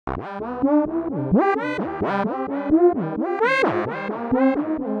I went on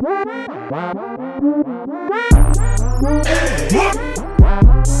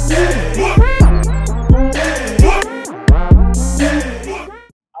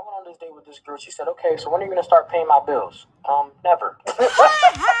this date with this girl. She said, "Okay, so when are you gonna start paying my bills?" Never. Your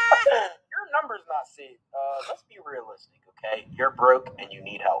number's not saved. Let's be realistic, okay? You're broke and you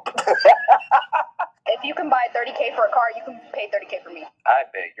need help. If you can buy $30K for a car, you can pay $30K for me. I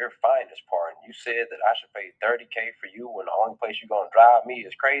beg your finest pardon. You said that I should pay $30K for you when the only place you're gonna drive me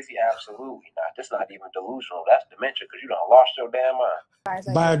is crazy? Absolutely not. This not even delusional. That's dementia because you done lost your damn mind.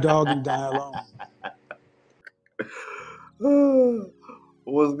 Buy a dog and die alone.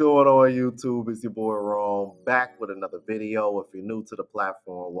 What's going on YouTube? It's your boy Rome, back with another video. If you're new to the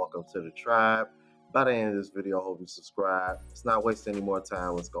platform, welcome to the tribe. By the end of this video, I hope you subscribe. Let's not waste any more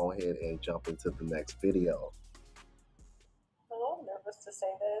time. Let's go ahead and jump into the next video. I'm a little nervous to say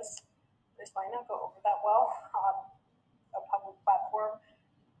this. This might not go over that well on a public platform,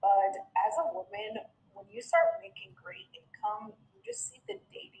 but as a woman, when you start making great income, you just see the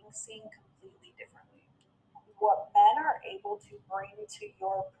dating scene completely differently. What men are able to bring to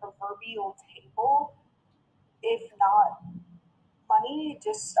your proverbial table, if not money,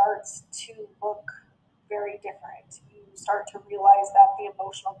 just starts to look very different. You start to realize that the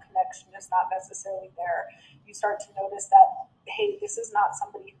emotional connection is not necessarily there. You start to notice that, hey, this is not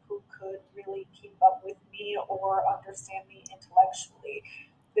somebody who could really keep up with me or understand me intellectually.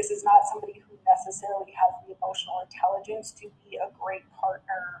 This is not somebody who necessarily has the emotional intelligence to be a great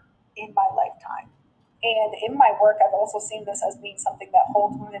partner in my lifetime. And in my work, I've also seen this as being something that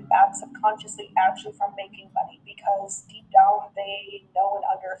holds women back subconsciously actually from making money, because deep down they know and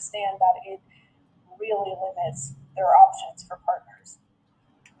understand that it really limits their options for partners.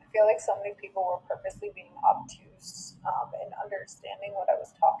 I feel like so many people were purposely being obtuse in understanding what I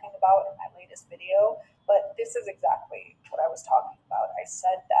was talking about in my latest video, but this is exactly what I was talking about. I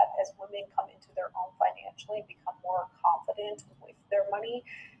said that as women come into their own financially, become more confident with their money,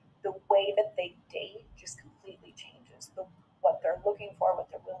 the way that they date just completely changes. What they're looking for, what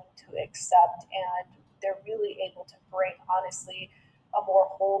they're willing to accept, and they're really able to bring, honestly, a more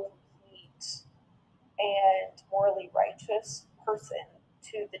whole, complete, and morally righteous person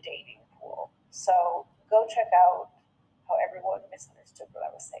to the dating pool. So go check out how everyone misunderstood what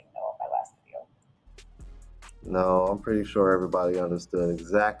I was saying, though, in my last video. No, I'm pretty sure everybody understood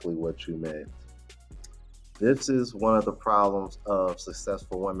exactly what you meant. This is one of the problems of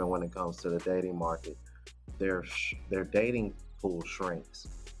successful women when it comes to the dating market. Their dating pool shrinks.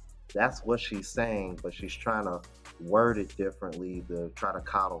 That's what she's saying, but she's trying to word it differently to try to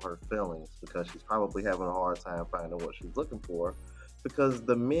coddle her feelings, because she's probably having a hard time finding what she's looking for, because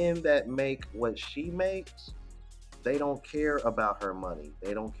the men that make what she makes, they don't care about her money.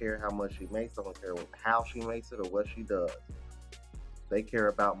 They don't care how much she makes. They don't care how she makes it or what she does. They care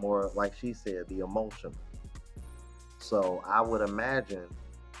about more, like she said, the emotion. So I would imagine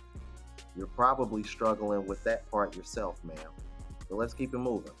you're probably struggling with that part yourself, ma'am. So let's keep it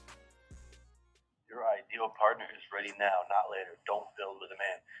moving. Your ideal partner is ready now, not later. Don't build with a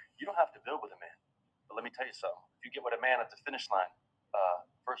man. You don't have to build with a man. But let me tell you something. If you get with a man at the finish line,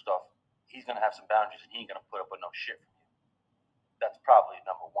 first off, he's going to have some boundaries and he ain't going to put up with no shit from you. That's probably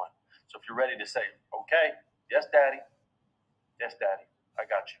number one. So if you're ready to say, okay, yes, daddy. Yes, daddy. I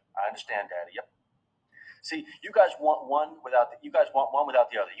got you. I understand, daddy. Yep. See, you guys want one without the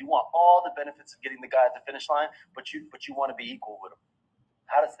other. You want all the benefits of getting the guy at the finish line, but you want to be equal with him.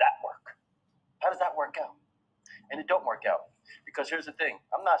 How does that work? How does that work out? And it don't work out, because here's the thing.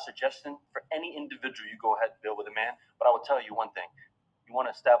 I'm not suggesting for any individual you go ahead and build with a man, but I will tell you one thing. You want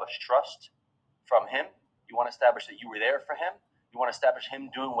to establish trust from him. You want to establish that you were there for him. You want to establish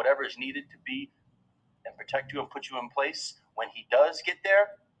him doing whatever is needed to be and protect you and put you in place when he does get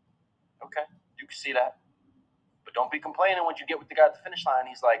there. Okay, you can see that. But don't be complaining when you get with the guy at the finish line.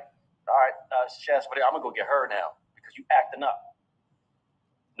 He's like, all right, Chaz, I'm going to go get her now because you acting up.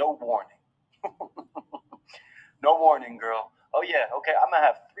 No warning. No warning, girl. Oh, yeah, okay, I'm going to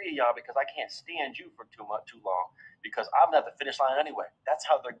have 3 of y'all because I can't stand you for too long because I'm at the finish line anyway. That's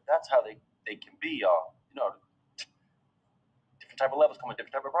how they can be, y'all. You know, different type of levels come with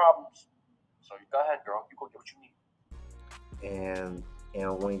different type of problems. So you go ahead, girl. You go get what you need. And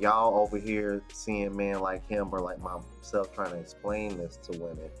when y'all over here seeing men like him or like myself trying to explain this to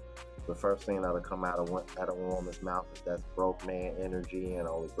women, the first thing that'll come out of a woman's mouth is that's broke man energy and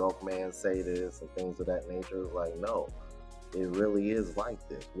only broke men say this and things of that nature. Like, no, it really is like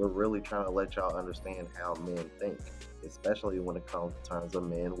this. We're really trying to let y'all understand how men think, especially when it comes to terms of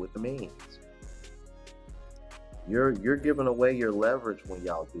men with the means. You're giving away your leverage when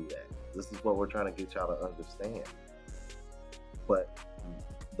y'all do that. This is what we're trying to get y'all to understand. But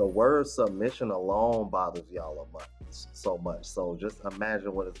the word submission alone bothers y'all so much. So just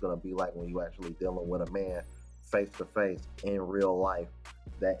imagine what it's going to be like when you actually dealing with a man face to face in real life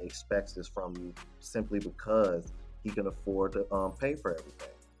that expects this from you simply because he can afford to pay for everything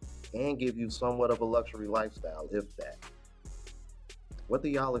and give you somewhat of a luxury lifestyle, if that. What do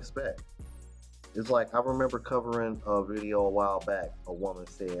y'all expect? It's like, I remember covering a video a while back. A woman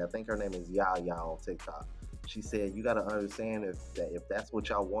said, I think her name is Yaya on TikTok. She said, you got to understand if that's what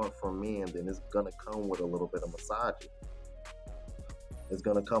y'all want from men, then it's going to come with a little bit of misogyny. It's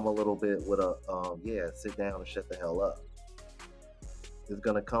going to come a little bit with sit down and shut the hell up. It's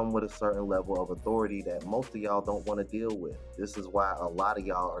going to come with a certain level of authority that most of y'all don't want to deal with. This is why a lot of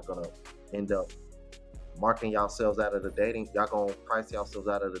y'all are going to end up marking yourselves out of the dating. Y'all going to price yourselves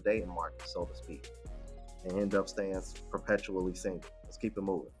out of the dating market, so to speak, and end up staying perpetually single. Let's keep it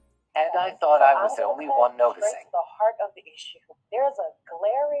moving. And I thought I was the only one noticing. The heart of the issue. There's a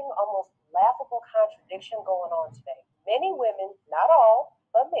glaring, almost laughable contradiction going on today. Many women, not all,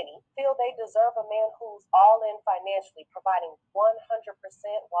 but many, feel they deserve a man who's all in financially, providing 100%,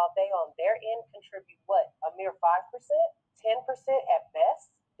 while they on their end contribute what? A mere 5%? 10% at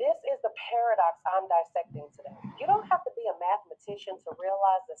best? This is the paradox I'm dissecting today. You don't have to be a mathematician to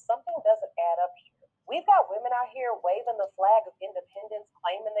realize that something doesn't add up here. We've got women out here waving the flag of independence,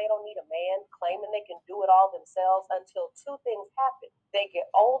 claiming they don't need a man, claiming they can do it all themselves, until two things happen. They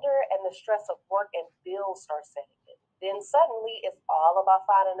get older and the stress of work and bills start setting in. Then suddenly it's all about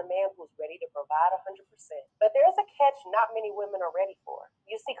finding a man who's ready to provide 100%. But there's a catch not many women are ready for.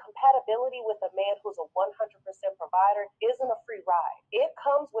 You see, compatibility with a man who's a 100% provider isn't a free ride. It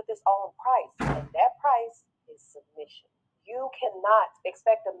comes with its own price, and that price is submission. You cannot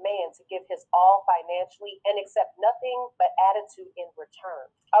expect a man to give his all financially and accept nothing but attitude in return.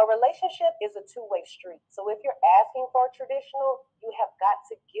 A relationship is a two-way street. So if you're asking for traditional, you have got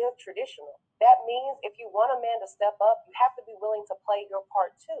to give traditional. That means if you want a man to step up, you have to be willing to play your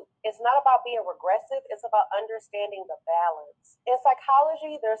part too. It's not about being regressive, it's about understanding the balance. In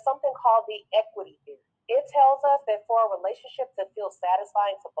psychology, there's something called the equity theory. It tells us that for a relationship to feel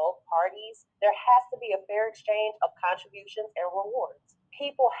satisfying to both parties, there has to be a fair exchange of contributions and rewards.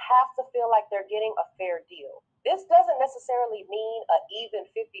 People have to feel like they're getting a fair deal. This doesn't necessarily mean an even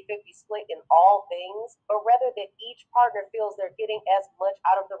 50-50 split in all things, but rather that each partner feels they're getting as much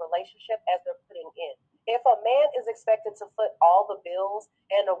out of the relationship as they're putting in. If a man is expected to foot all the bills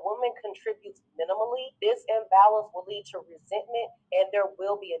and a woman contributes minimally, this imbalance will lead to resentment and there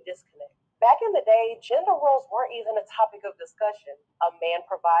will be a disconnect. Back in the day, gender roles weren't even a topic of discussion. A man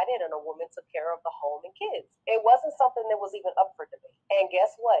provided and a woman took care of the home and kids. It wasn't something that was even up for debate. And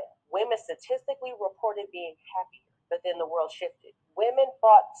guess what? Women statistically reported being happier. But then the world shifted. Women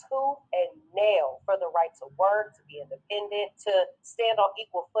fought tooth and nail for the right to work, to be independent, to stand on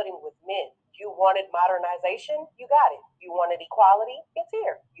equal footing with men. You wanted modernization? You got it. You wanted equality? It's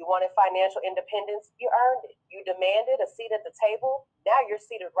here. You wanted financial independence? You earned it. You demanded a seat at the table? Now you're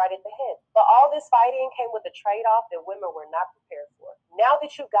seated right at the head. But all this fighting came with a trade-off that women were not prepared for. Now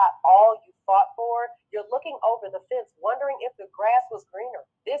that you got all you fought for, you're looking over the fence, wondering if the grass was greener.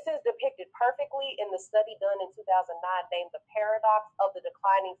 This is depicted perfectly in the study done in 2009 named The Paradox of the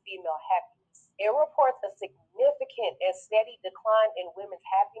Declining Female Happiness. It reports a significant and steady decline in women's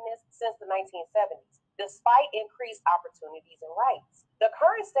happiness since the 1970s, despite increased opportunities and rights. The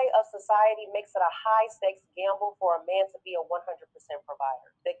current state of society makes it a high-stakes gamble for a man to be a 100% provider.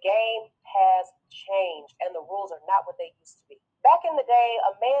 The game has changed, and the rules are not what they used to be. Back in the day,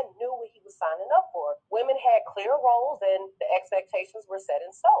 a man knew what he was signing up for. Women had clear roles, and the expectations were set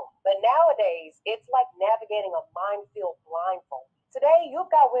in stone. But nowadays, it's like navigating a minefield blindfold. Today, you've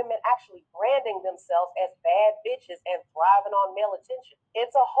got women actually branding themselves as bad bitches and thriving on male attention.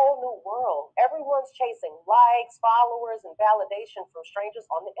 It's a whole new world. Everyone's chasing likes, followers, and validation from strangers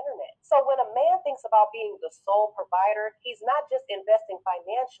on the internet. So when a man thinks about being the sole provider, he's not just investing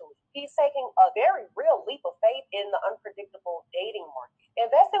financially. He's taking a very real leap of faith in the unpredictable dating market.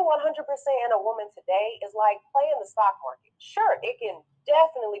 Investing 100% in a woman today is like playing the stock market. Sure, it can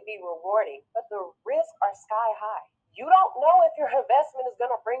definitely be rewarding, but the risks are sky high. You don't know if your investment is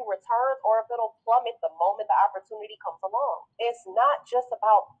going to bring returns or if it'll plummet the moment the opportunity comes along. It's not just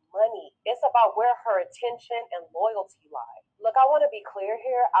about money. It's about where her attention and loyalty lie. Look, I want to be clear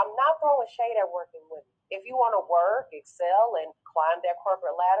here. I'm not throwing shade at working women. If you want to work, excel, and climb that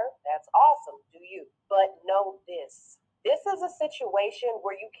corporate ladder, that's awesome. Do you? But know this. This is a situation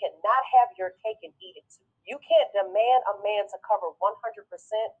where you cannot have your cake and eat it too. You can't demand a man to cover 100%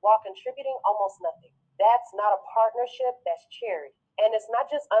 while contributing almost nothing. That's not a partnership, that's charity. And it's not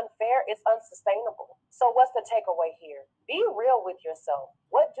just unfair, it's unsustainable. So what's the takeaway here? Be real with yourself.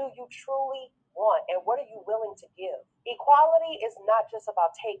 What do you truly want and what are you willing to give? Equality is not just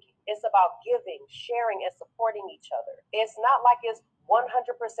about taking. It's about giving, sharing, and supporting each other. It's not like it's 100%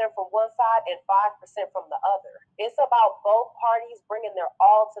 from one side and 5% from the other. It's about both parties bringing their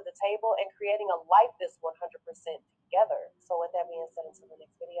all to the table and creating a life that's 100% together. So with that being said, until the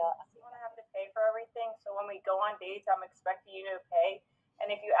next video, I You want to have to pay for everything, so when we go on dates, I'm expecting you to pay.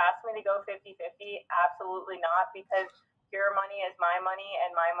 And if you ask me to go 50-50, absolutely not, because your money is my money and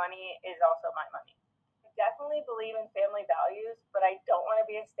my money is also my money. I definitely believe in family values, but I don't want to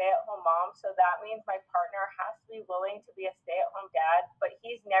be a stay-at-home mom, so that means my partner has to be willing to be a stay-at-home dad, but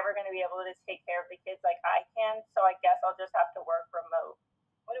he's never going to be able to take care of the kids like I can, so I guess I'll just have to work remote.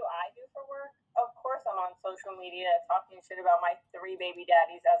 What do I do for work? Of course I'm on social media talking shit about my 3 baby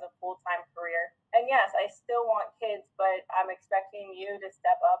daddies as a full-time career. And yes, I still want kids, but I'm expecting you to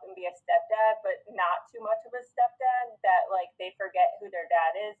step up and be a stepdad, but not too much of a stepdad that like they forget who their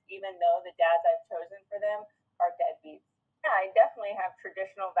dad is, even though the dads I've chosen for them are deadbeats. Yeah, I definitely have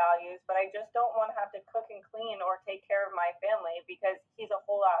traditional values, but I just don't want to have to cook and clean or take care of my family because he's a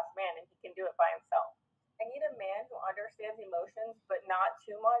whole ass man and he can do it by himself. I need a man who understands emotions, but not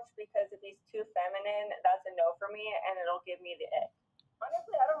too much, because if he's too feminine, that's a no for me, and it'll give me the ick.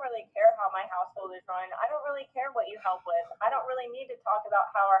 Honestly, I don't really care how my household is run. I don't really care what you help with. I don't really need to talk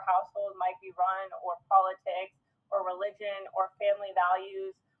about how our household might be run, or politics, or religion, or family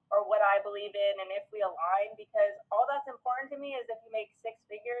values, or what I believe in, and if we align, because all that's important to me is if you make 6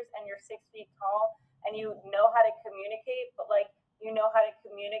 figures and you're 6 feet tall and you know how to communicate, but like you know how to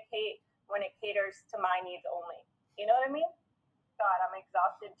communicate when it caters to my needs only. You know what I mean? God, I'm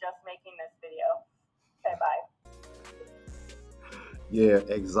exhausted just making this video. Okay, bye. Yeah,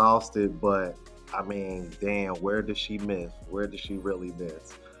 exhausted, but I mean, damn, where did she miss? Where did she really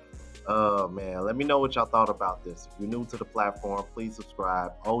miss? Oh man, let me know what y'all thought about this. If you're new to the platform, please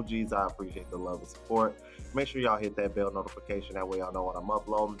subscribe. OGs, I appreciate the love and support. Make sure y'all hit that bell notification. That way y'all know what I'm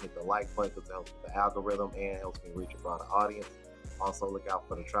uploading. Hit the like button because it helps with the algorithm and helps me reach a broader audience. Also, look out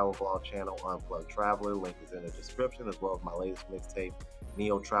for the travel vlog channel, Unplugged Traveler. Link is in the description, as well as my latest mixtape,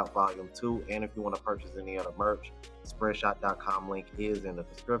 Neo Trap Volume 2. And if you want to purchase any other merch, Spreadshot.com link is in the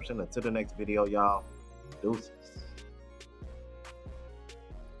description. Until the next video, y'all, deuces.